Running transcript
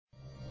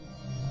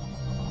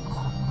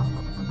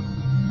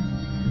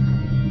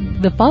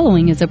The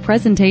following is a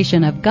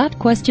presentation of Got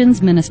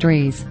Questions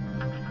Ministries.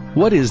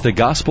 What is the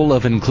Gospel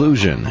of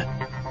Inclusion?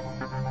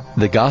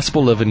 The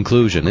Gospel of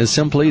Inclusion is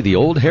simply the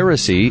old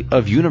heresy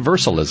of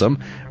universalism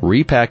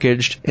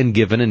repackaged and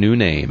given a new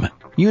name.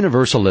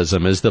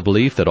 Universalism is the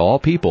belief that all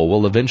people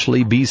will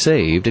eventually be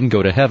saved and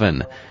go to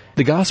heaven.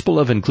 The Gospel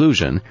of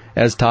Inclusion,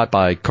 as taught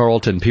by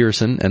Carlton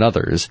Pearson and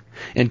others,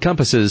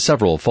 encompasses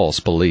several false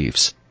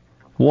beliefs.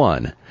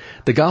 1.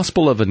 The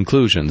Gospel of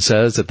Inclusion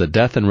says that the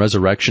death and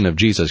resurrection of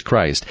Jesus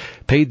Christ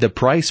paid the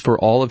price for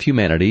all of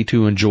humanity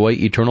to enjoy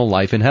eternal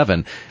life in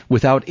heaven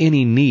without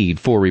any need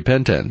for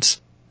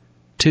repentance.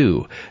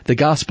 2. The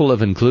Gospel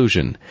of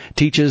Inclusion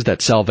teaches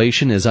that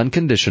salvation is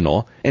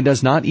unconditional and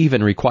does not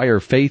even require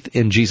faith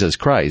in Jesus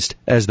Christ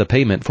as the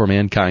payment for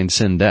mankind's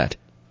sin debt.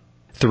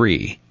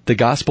 3. The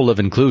Gospel of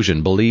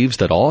Inclusion believes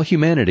that all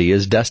humanity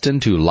is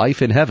destined to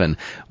life in heaven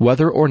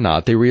whether or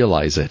not they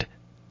realize it.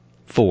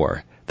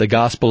 4. The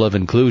Gospel of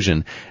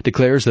Inclusion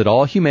declares that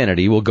all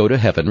humanity will go to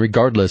heaven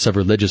regardless of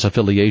religious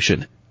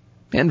affiliation.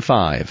 And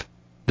 5.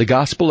 The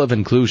Gospel of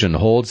Inclusion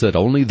holds that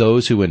only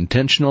those who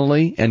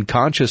intentionally and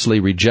consciously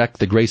reject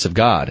the grace of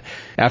God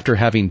after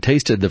having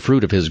tasted the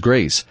fruit of His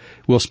grace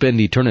will spend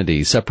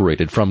eternity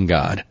separated from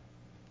God.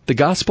 The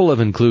Gospel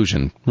of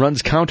Inclusion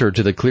runs counter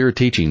to the clear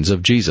teachings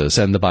of Jesus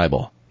and the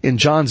Bible. In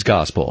John's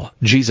Gospel,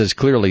 Jesus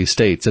clearly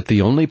states that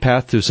the only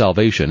path to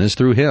salvation is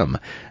through Him,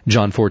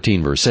 John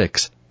 14, verse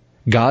 6.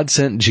 God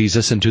sent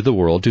Jesus into the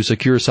world to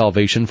secure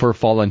salvation for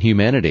fallen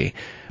humanity,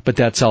 but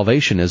that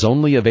salvation is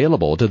only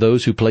available to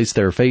those who place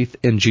their faith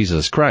in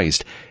Jesus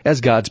Christ as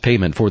God's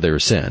payment for their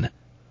sin.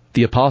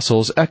 The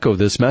apostles echo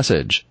this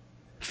message.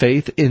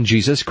 Faith in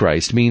Jesus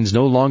Christ means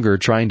no longer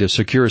trying to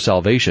secure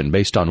salvation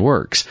based on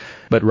works,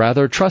 but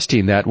rather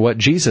trusting that what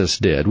Jesus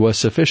did was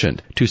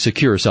sufficient to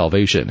secure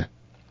salvation.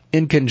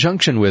 In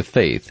conjunction with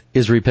faith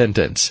is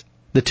repentance.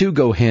 The two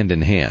go hand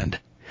in hand.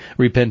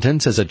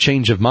 Repentance is a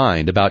change of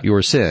mind about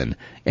your sin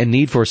and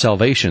need for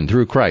salvation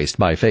through Christ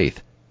by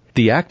faith.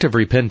 The act of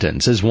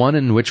repentance is one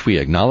in which we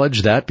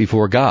acknowledge that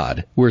before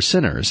God, we're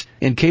sinners,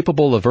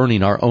 incapable of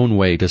earning our own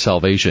way to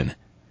salvation.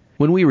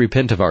 When we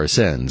repent of our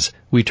sins,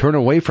 we turn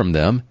away from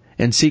them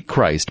and seek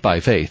Christ by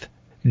faith.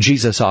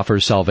 Jesus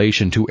offers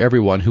salvation to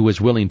everyone who is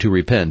willing to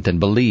repent and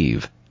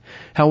believe.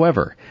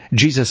 However,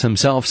 Jesus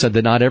Himself said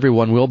that not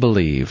everyone will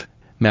believe.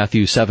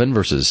 Matthew 7,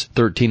 verses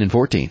 13 and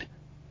 14.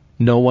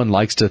 No one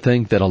likes to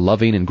think that a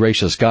loving and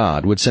gracious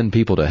God would send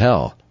people to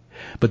hell,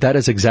 but that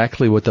is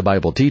exactly what the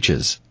Bible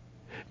teaches.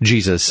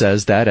 Jesus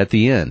says that at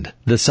the end,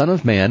 the Son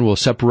of Man will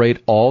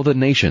separate all the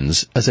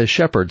nations as a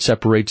shepherd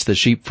separates the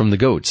sheep from the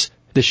goats.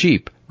 The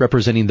sheep,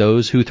 representing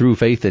those who through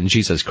faith in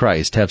Jesus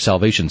Christ have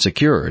salvation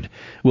secured,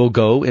 will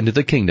go into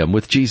the kingdom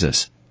with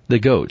Jesus. The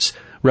goats,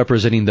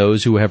 representing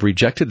those who have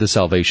rejected the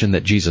salvation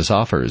that Jesus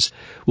offers,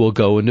 will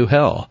go into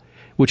hell,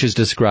 which is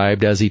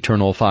described as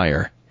eternal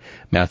fire.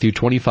 Matthew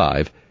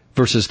 25,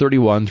 verses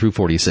 31 through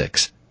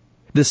 46.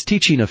 This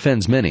teaching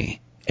offends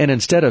many, and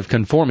instead of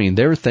conforming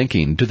their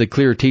thinking to the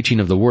clear teaching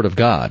of the Word of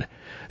God,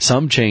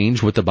 some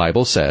change what the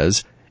Bible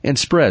says and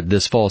spread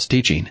this false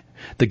teaching.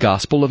 The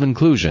Gospel of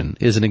Inclusion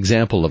is an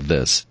example of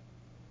this.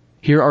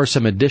 Here are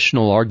some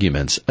additional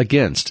arguments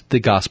against the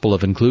Gospel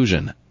of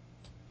Inclusion.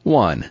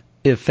 1.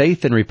 If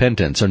faith and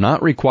repentance are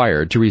not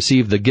required to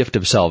receive the gift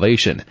of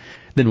salvation,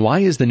 then why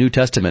is the New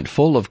Testament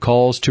full of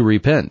calls to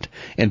repent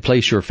and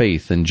place your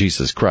faith in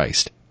Jesus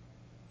Christ?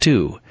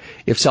 2.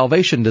 If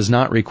salvation does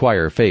not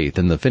require faith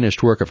in the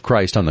finished work of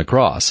Christ on the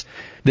cross,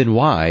 then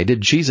why did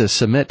Jesus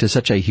submit to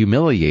such a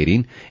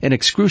humiliating and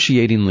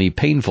excruciatingly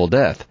painful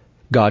death?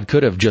 God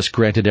could have just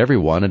granted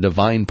everyone a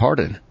divine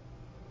pardon.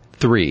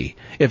 3.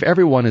 If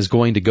everyone is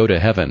going to go to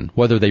heaven,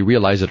 whether they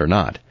realize it or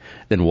not,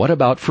 then what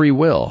about free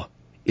will?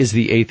 Is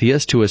the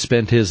atheist who has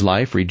spent his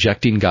life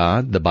rejecting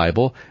God, the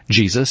Bible,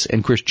 Jesus,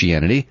 and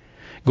Christianity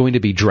going to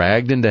be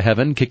dragged into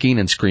heaven kicking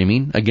and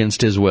screaming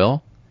against his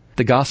will?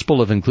 The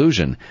Gospel of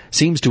Inclusion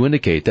seems to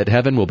indicate that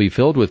heaven will be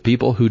filled with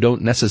people who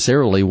don't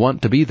necessarily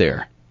want to be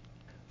there.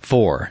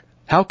 4.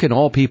 How can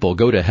all people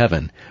go to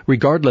heaven,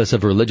 regardless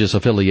of religious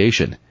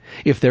affiliation,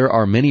 if there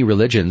are many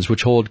religions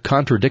which hold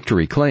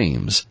contradictory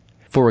claims?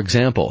 For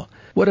example,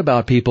 what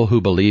about people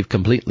who believe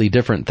completely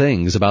different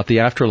things about the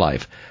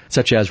afterlife,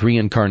 such as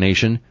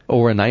reincarnation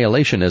or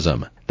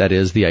annihilationism, that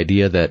is, the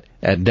idea that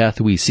at death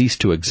we cease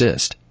to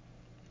exist?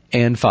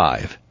 And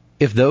 5.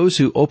 If those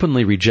who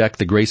openly reject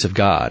the grace of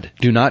God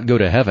do not go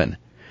to heaven,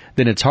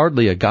 then it's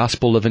hardly a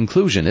gospel of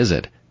inclusion, is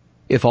it?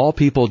 If all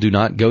people do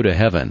not go to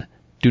heaven,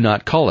 do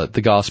not call it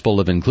the gospel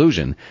of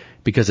inclusion,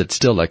 because it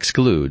still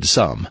excludes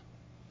some.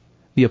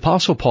 The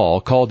Apostle Paul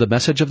called the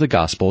message of the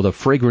gospel the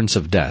fragrance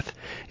of death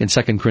in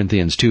 2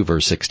 Corinthians 2,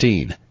 verse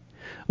 16.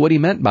 What he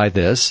meant by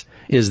this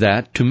is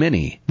that, to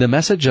many, the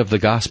message of the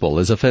gospel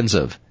is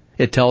offensive.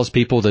 It tells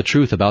people the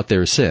truth about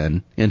their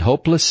sin in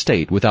hopeless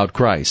state without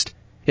Christ.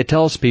 It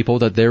tells people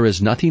that there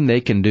is nothing they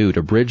can do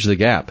to bridge the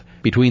gap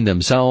between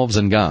themselves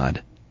and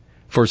God.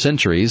 For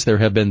centuries there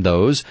have been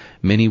those,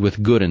 many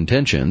with good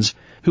intentions,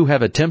 who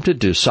have attempted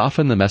to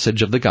soften the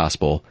message of the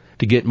gospel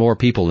to get more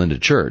people into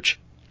church.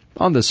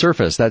 On the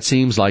surface, that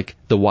seems like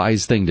the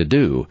wise thing to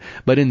do,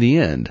 but in the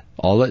end,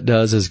 all it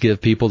does is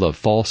give people a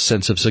false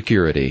sense of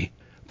security.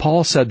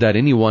 Paul said that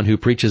anyone who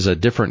preaches a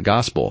different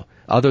gospel,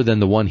 other than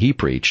the one he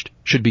preached,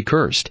 should be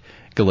cursed.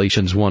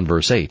 Galatians 1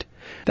 verse 8.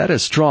 That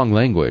is strong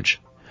language.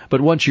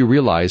 But once you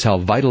realize how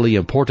vitally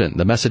important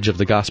the message of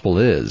the gospel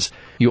is,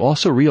 you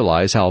also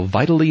realize how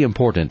vitally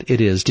important it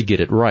is to get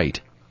it right.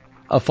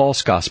 A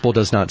false gospel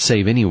does not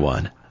save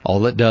anyone.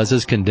 All it does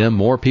is condemn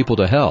more people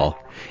to hell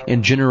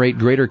and generate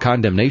greater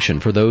condemnation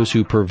for those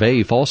who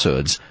purvey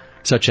falsehoods,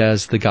 such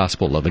as the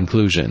gospel of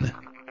inclusion.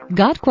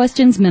 Got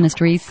Questions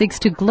Ministry seeks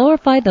to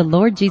glorify the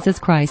Lord Jesus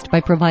Christ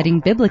by providing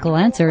biblical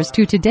answers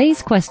to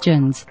today's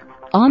questions.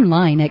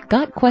 Online at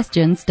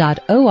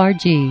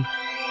GotQuestions.org.